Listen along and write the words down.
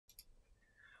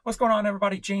What's going on,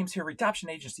 everybody? James here,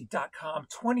 redoptionagency.com,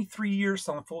 23 years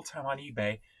selling full-time on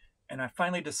eBay, and I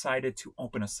finally decided to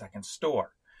open a second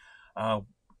store.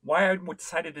 Why I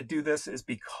decided to do this is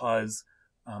because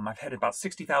I've had about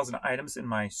 60,000 items in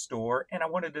my store, and I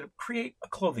wanted to create a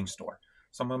clothing store.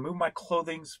 So I'm going to move my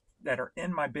clothing that are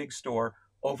in my big store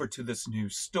over to this new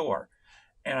store.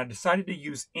 And I decided to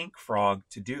use InkFrog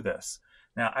to do this.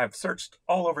 Now, I've searched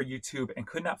all over YouTube and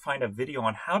could not find a video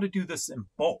on how to do this in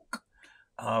bulk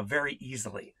very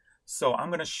easily. So I'm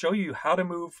going to show you how to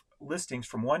move listings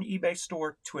from one eBay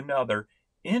store to another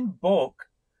in bulk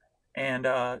and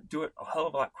do it a hell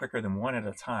of a lot quicker than one at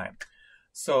a time.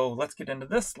 So let's get into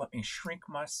this. Let me shrink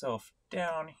myself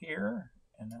down here,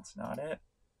 and that's not it.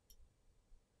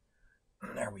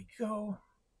 There we go.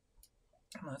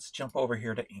 Let's jump over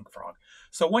here to InkFrog.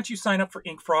 So once you sign up for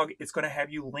InkFrog, it's going to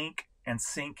have you link and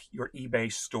sync your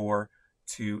eBay store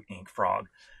to InkFrog.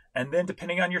 And then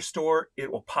depending on your store,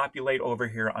 it will populate over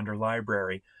here under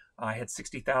library. I had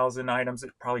 60,000 items.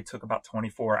 It probably took about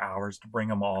 24 hours to bring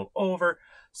them all over.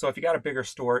 So if you got a bigger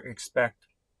store, expect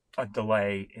a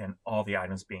delay in all the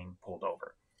items being pulled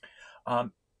over.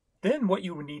 Then what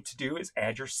you would need to do is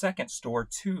add your second store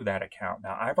to that account.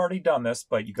 Now, I've already done this,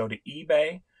 but you go to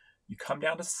eBay, you come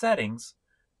down to settings,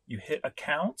 you hit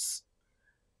accounts,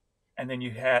 and then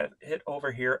you hit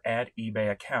over here, add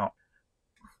eBay account.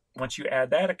 Once you add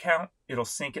that account, it'll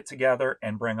sync it together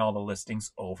and bring all the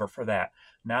listings over for that.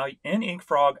 Now in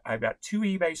InkFrog, I've got 2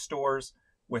 eBay stores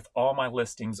with all my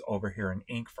listings over here in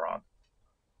InkFrog.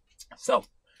 So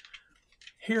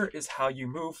here is how you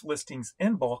move listings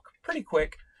in bulk pretty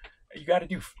quick. You got to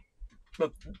do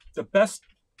the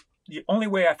only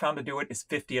way I found to do it is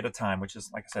 50 at a time, which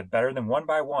is, like I said, better than one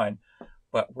by one,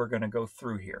 but we're going to go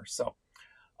through here. So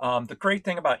the great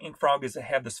thing about InkFrog is they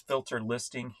have this filter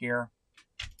listing here,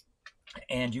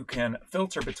 and you can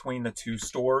filter between the 2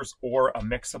 stores or a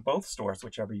mix of both stores,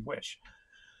 whichever you wish.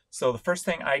 So the first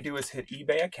thing I do is hit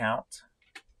eBay account.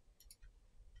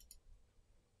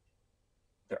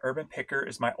 The Urban Picker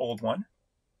is my old one.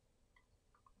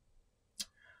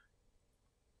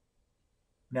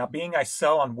 Now, being I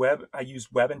sell on web, I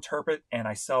use Web Interpret, and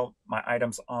I sell my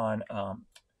items on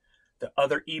the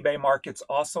other eBay markets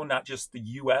also, not just the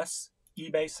US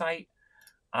eBay site.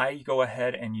 I go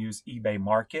ahead and use eBay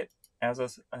Market as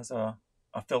a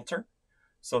filter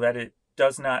so that it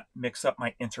does not mix up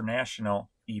my international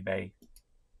eBay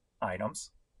items.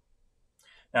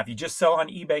 Now, if you just sell on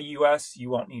eBay US,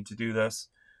 you won't need to do this.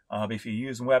 But if you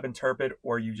use Web Interpret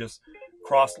or you just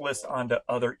cross-list onto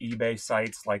other eBay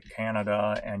sites like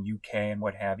Canada and UK and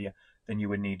what have you, then you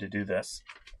would need to do this.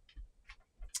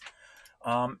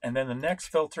 And then the next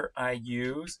filter I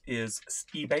use is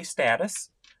eBay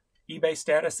status. eBay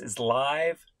status is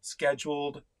live,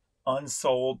 scheduled,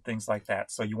 unsold, things like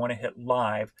that. So you want to hit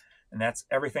live, and that's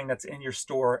everything that's in your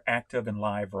store active and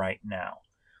live right now.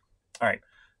 All right,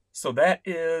 so that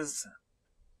is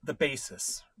the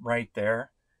basis right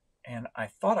there. And I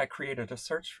thought I created a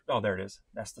search. Oh, there it is.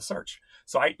 That's the search.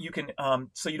 So you can,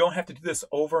 so you don't have to do this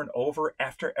over and over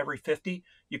after every 50.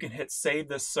 You can hit save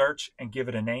this search and give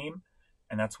it a name.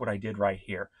 And that's what I did right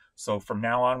here. So from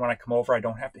now on, when I come over, I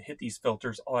don't have to hit these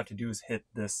filters. All I have to do is hit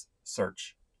this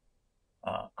search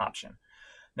option.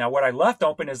 Now, what I left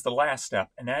open is the last step,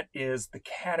 and that is the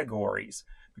categories.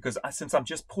 Because since I'm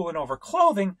just pulling over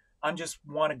clothing, I just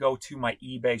want to go to my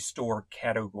eBay store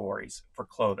categories for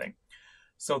clothing.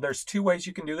 So there's 2 ways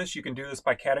you can do this. You can do this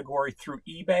by category through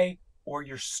eBay or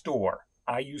your store.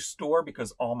 I use store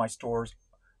because all my stores,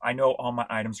 I know all my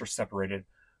items are separated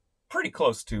pretty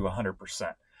close to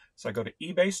 100%. So I go to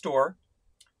eBay store.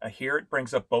 Here it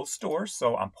brings up both stores.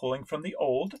 So I'm pulling from the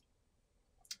old.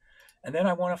 And then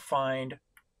I want to find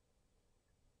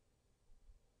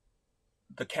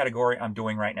the category I'm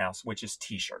doing right now, which is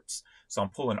t-shirts. So I'm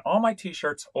pulling all my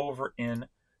t-shirts over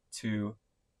into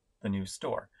the new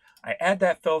store. I add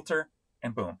that filter,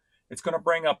 and boom. It's going to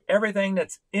bring up everything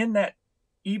that's in that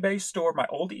eBay store, my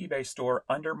old eBay store,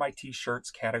 under my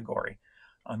t-shirts category.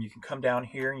 You can come down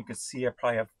here, and you can see I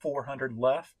probably have 400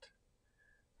 left.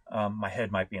 My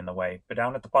head might be in the way. But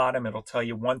down at the bottom, it'll tell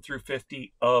you 1 through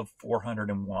 50 of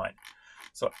 401.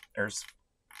 So there's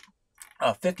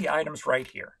 50 items right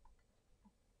here.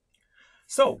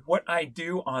 So what I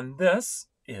do on this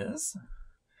is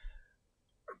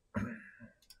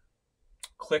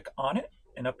click on it,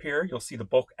 and up here you'll see the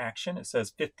bulk action. It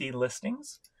says 50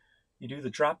 listings. You do the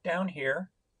drop down here,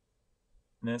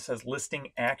 and then it says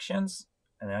listing actions.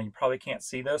 And now you probably can't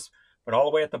see this, but all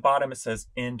the way at the bottom it says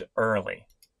end early.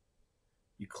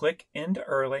 You click end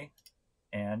early,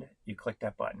 and you click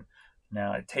that button.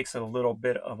 Now it takes a little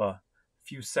bit of a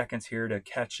few seconds here to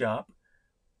catch up,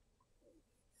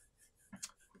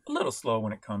 A little slow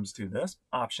when it comes to this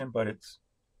option, but it's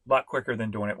a lot quicker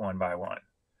than doing it one by one.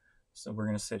 So we're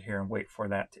going to sit here and wait for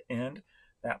that to end.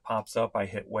 That pops up. I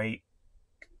hit wait.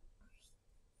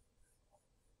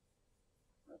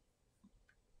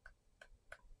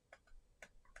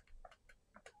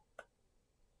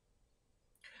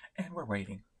 And we're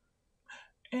waiting.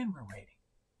 And we're waiting.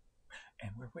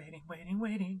 And we're waiting, waiting,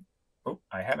 waiting. Oh,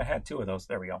 I haven't had two of those.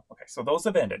 There we go. Okay, so those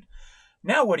have ended.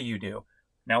 Now what do?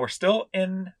 Now we're still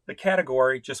in the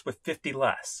category just with 50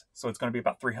 less. So it's going to be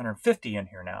about 350 in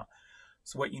here now.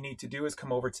 So what you need to do is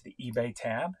come over to the eBay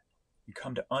tab. You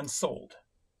come to Unsold.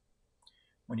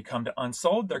 When you come to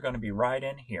Unsold, they're going to be right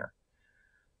in here.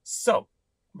 So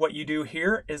what you do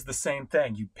here is the same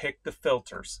thing. You pick the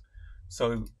filters.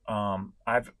 So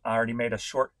I've already made a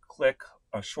short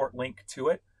link to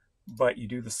it, but you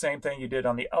do the same thing you did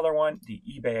on the other one, the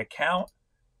eBay account.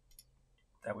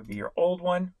 That would be your old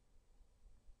one.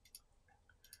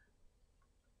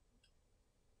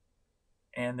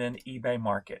 And then eBay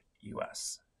Market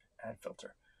US, add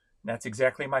filter. That's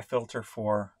exactly my filter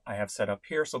I have set up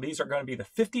here. So these are going to be the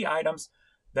 50 items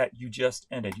that you just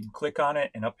ended. You can click on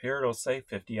it and up here it'll say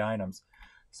 50 items.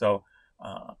 So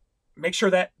make sure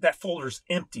that that folder's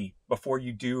empty before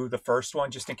you do the first one,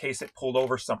 just in case it pulled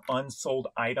over some unsold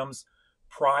items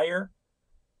prior.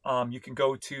 You can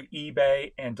go to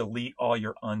eBay and delete all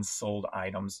your unsold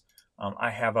items. I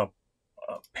have a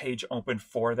page open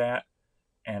for that.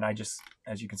 And I just,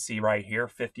 as you can see right here,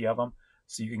 50 of them.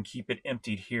 So you can keep it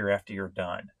emptied here after you're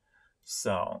done.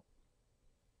 So,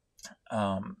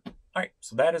 all right,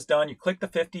 so that is done. You click the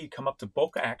 50, you come up to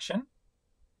bulk action,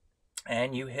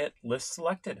 and you hit list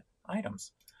selected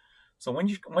items. So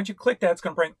once you click that, it's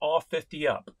going to bring all 50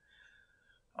 up.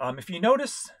 If you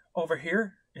notice over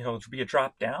here, it'll be a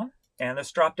drop down, and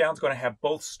this drop down is going to have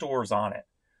both stores on it.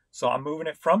 So I'm moving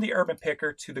it from the Urban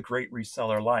Picker to the Great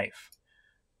Reseller Life.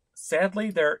 Sadly,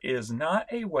 there is not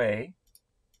a way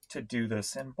to do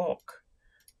this in bulk.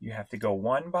 You have to go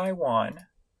one by one,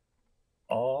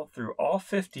 all through all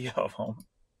 50 of them,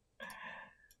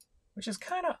 which is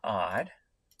kind of odd,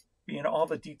 being all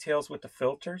the details with the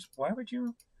filters. Why would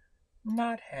you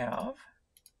not have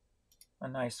a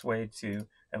nice way to,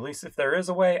 at least if there is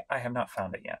a way, I have not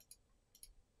found it yet.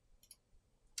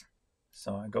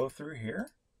 So I go through here,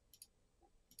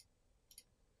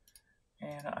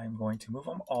 and I'm going to move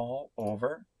them all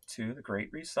over to the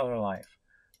Great Reseller Life.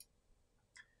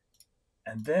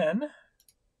 And then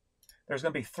there's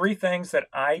going to be 3 things that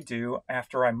I do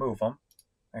after I move them.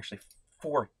 Actually,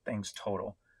 4 things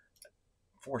total,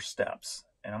 4 steps.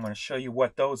 And I'm going to show you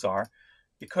what those are.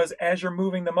 Because as you're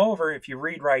moving them over, if you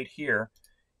read right here,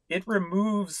 it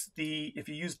removes if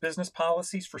you use business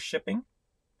policies for shipping,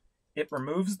 it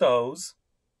removes those.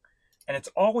 And it's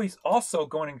always also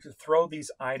going to throw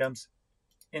these items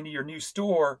into your new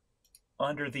store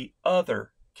under the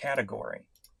other category.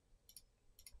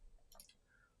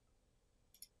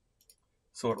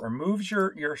 So it removes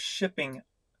your shipping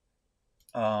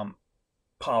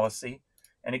policy,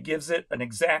 and it gives it an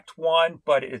exact one,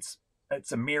 but it's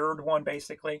a mirrored one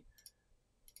basically.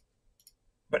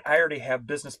 But I already have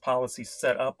business policies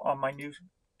set up on my new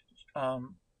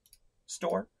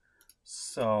store,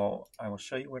 so I will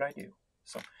show you what I do.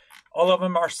 So all of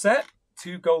them are set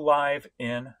to go live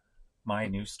in my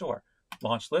new store.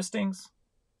 Launch listings,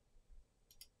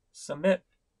 submit,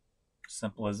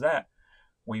 simple as that.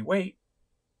 We wait,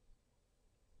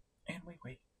 and we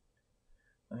wait.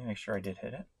 Let me make sure I did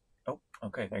hit it. Oh,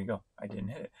 okay, there you go. I didn't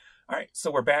hit it. All right, so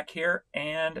we're back here,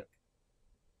 and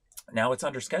now it's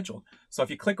under scheduled. So if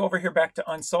you click over here back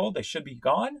to unsold, they should be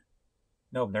gone.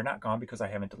 No, they're not gone because I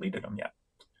haven't deleted them yet.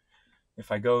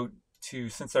 If I go to,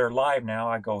 since they're live now,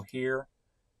 I go here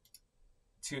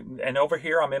to, and over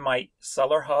here I'm in my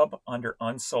seller hub under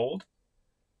unsold,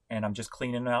 and I'm just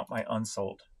cleaning out my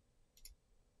unsold.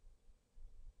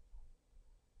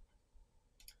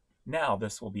 Now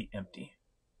this will be empty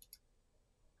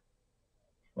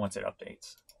once it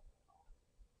updates.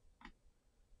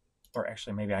 Or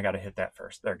actually, maybe I got to hit that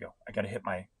first. There you go. I got to hit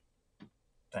my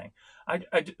thing.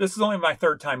 This is only my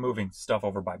 3rd time moving stuff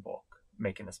over by bulk,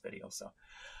 making this video. So, all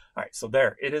right, so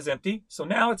there, it is empty. So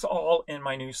now it's all in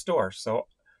my new store. So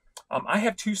I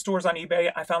have 2 stores on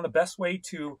eBay. I found the best way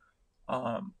to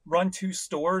run 2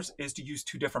 stores is to use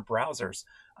 2 different browsers.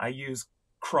 I use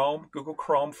Chrome, Google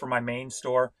Chrome for my main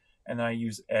store, and then I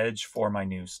use Edge for my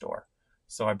new store.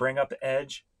 So I bring up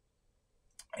Edge,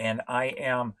 and I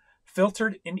am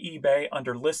filtered in eBay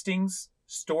under listings,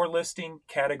 store listing,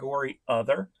 category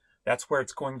other. That's where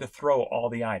it's going to throw all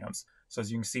the items. So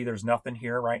as you can see, there's nothing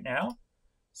here right now.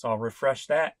 So I'll refresh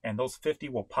that, and those 50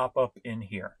 will pop up in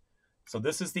here. So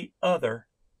this is the other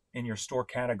in your store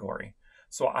category.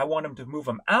 So I want them to move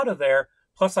them out of there.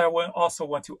 Plus, I also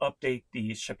want to update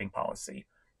the shipping policy.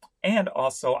 And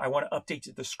also, I want to update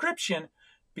the description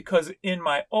because in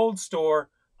my old store,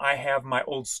 I have my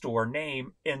old store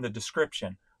name in the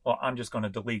description. Well, I'm just going to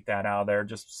delete that out of there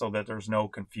just so that there's no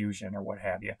confusion or what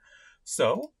have you.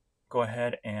 So go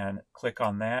ahead and click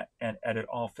on that and edit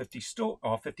all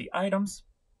 50 items.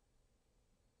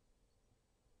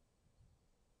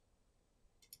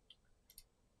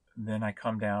 Then I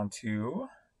come down to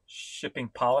shipping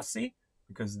policy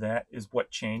because that is what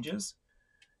changes.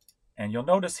 And you'll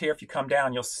notice here, if you come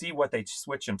down, you'll see what they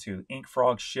switch them to.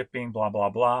 InkFrog shipping, blah, blah,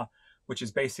 blah, which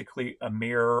is basically a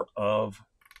mirror of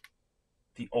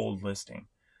the old listing.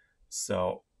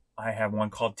 So I have one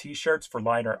called t-shirts for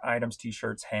lighter items,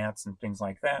 t-shirts, hats, and things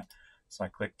like that. So I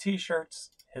click t-shirts,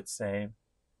 hit save,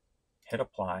 hit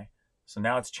apply. So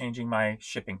now it's changing my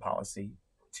shipping policy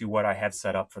to what I have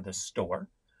set up for this store.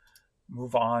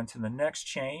 Move on to the next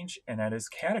change, and that is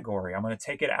category. I'm going to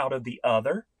take it out of the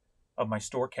other of my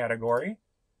store category,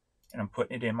 and I'm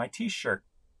putting it in my t-shirt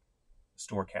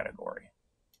store category.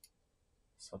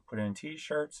 So put it in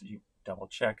t-shirts, you double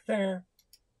check there,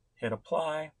 hit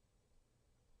apply,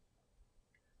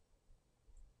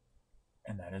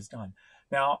 and that is done.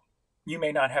 Now, you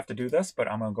may not have to do this, but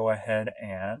I'm going to go ahead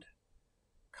and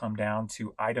come down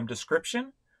to item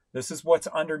description. This is what's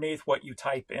underneath what you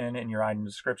type in your item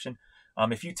description.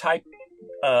 If you type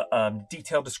a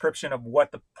detailed description of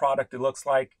what the product looks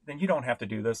like, then you don't have to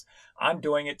do this. I'm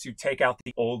doing it to take out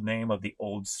the old name of the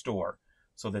old store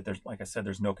so that there's, like I said,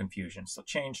 there's no confusion. So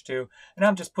change to, and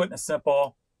I'm just putting a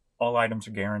simple, all items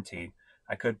are guaranteed.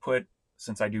 I could put,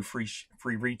 since I do free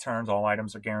returns, all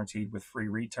items are guaranteed with free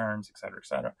returns, etc.,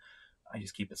 etc. I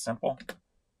just keep it simple.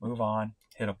 Move on,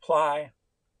 hit apply.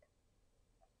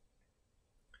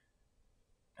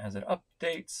 As it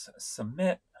updates,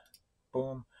 submit,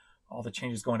 boom, all the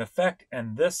changes go into effect,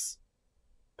 and this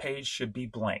page should be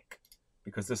blank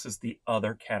because this is the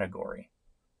other category.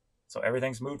 So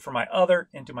everything's moved from my other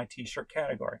into my t-shirt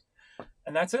category.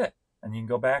 And that's it. And you can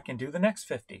go back and do the next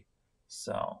 50.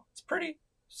 So it's pretty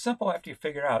simple after you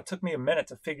figure it out. It took me a minute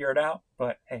to figure it out,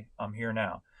 but hey, I'm here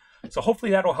now. So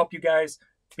hopefully that will help you guys,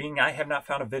 being I have not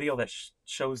found a video that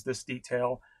shows this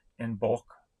detail in bulk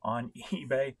on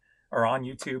eBay or on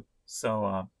YouTube.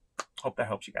 So hope that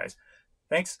helps you guys.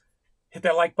 Thanks. Hit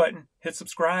that like button, hit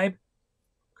subscribe,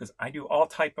 because I do all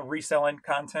type of reselling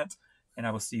content, and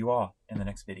I will see you all in the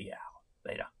next video.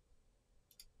 Later.